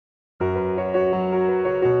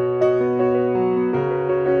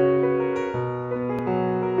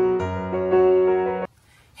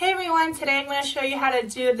show you how to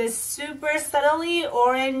do this super subtly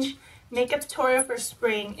orange makeup tutorial for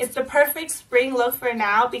spring. It's the perfect spring look for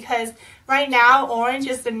now because right now orange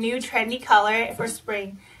is the new trendy color for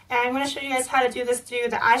spring. And I'm going to show you guys how to do this through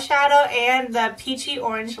the eyeshadow and the peachy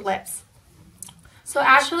orange lips. So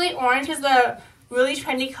actually orange is a really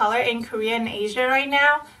trendy color in Korea and Asia right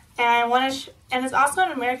now. And it's also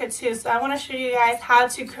in America too. So I want to show you guys how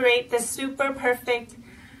to create this super perfect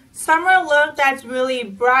summer look that's really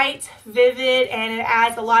bright, vivid, and it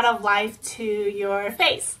adds a lot of life to your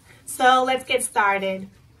face. So let's get started.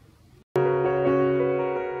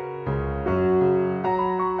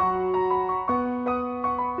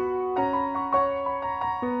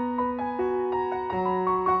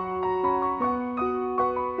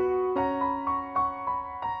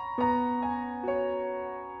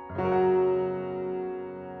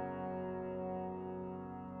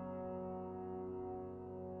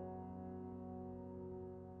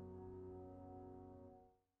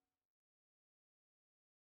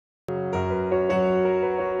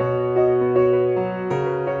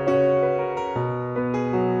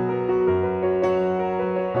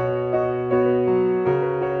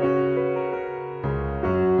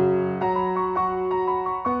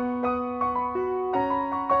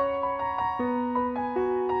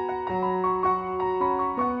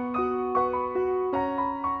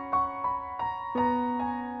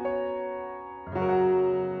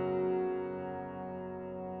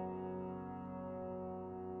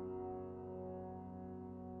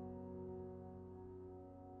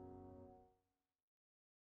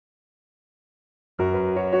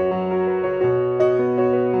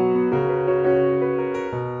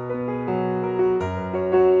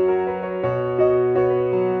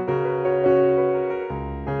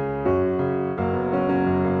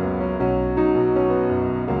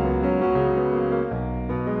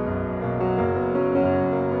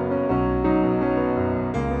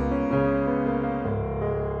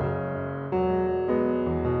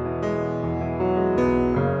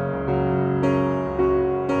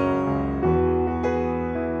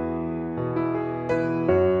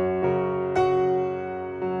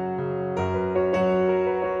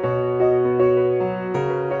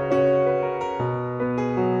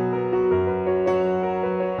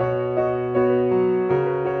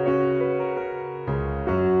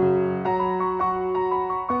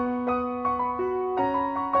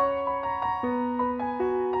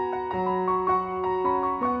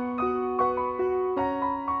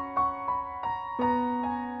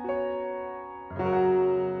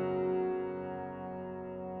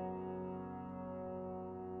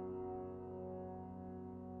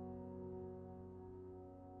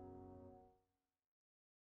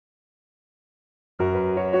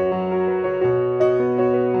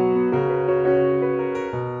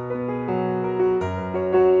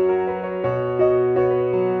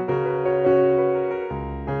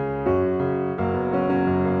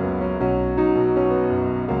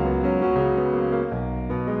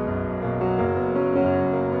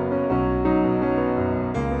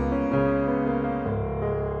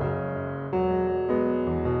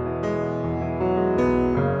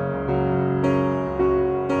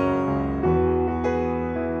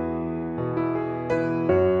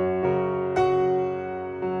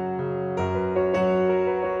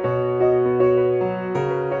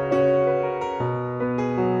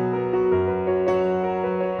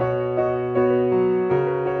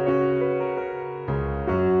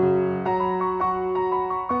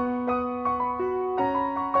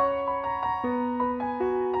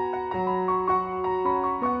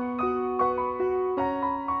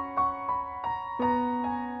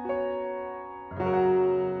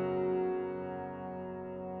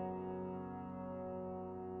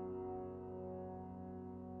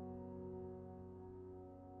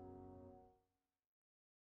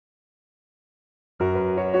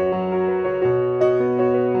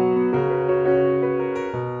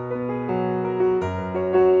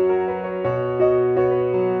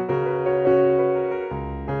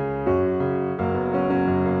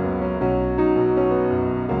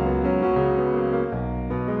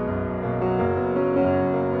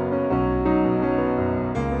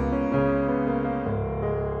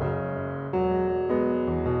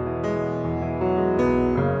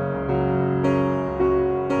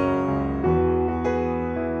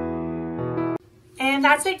 And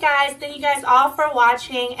that's it, guys. Thank you guys all for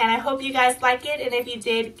watching, and I hope you guys like it. And if you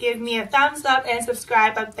did, give me a thumbs up and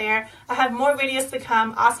subscribe up there. I have more videos to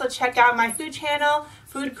come. Also, check out my food channel,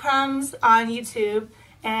 Food Crumbs, on YouTube.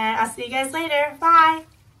 And I'll see you guys later. Bye!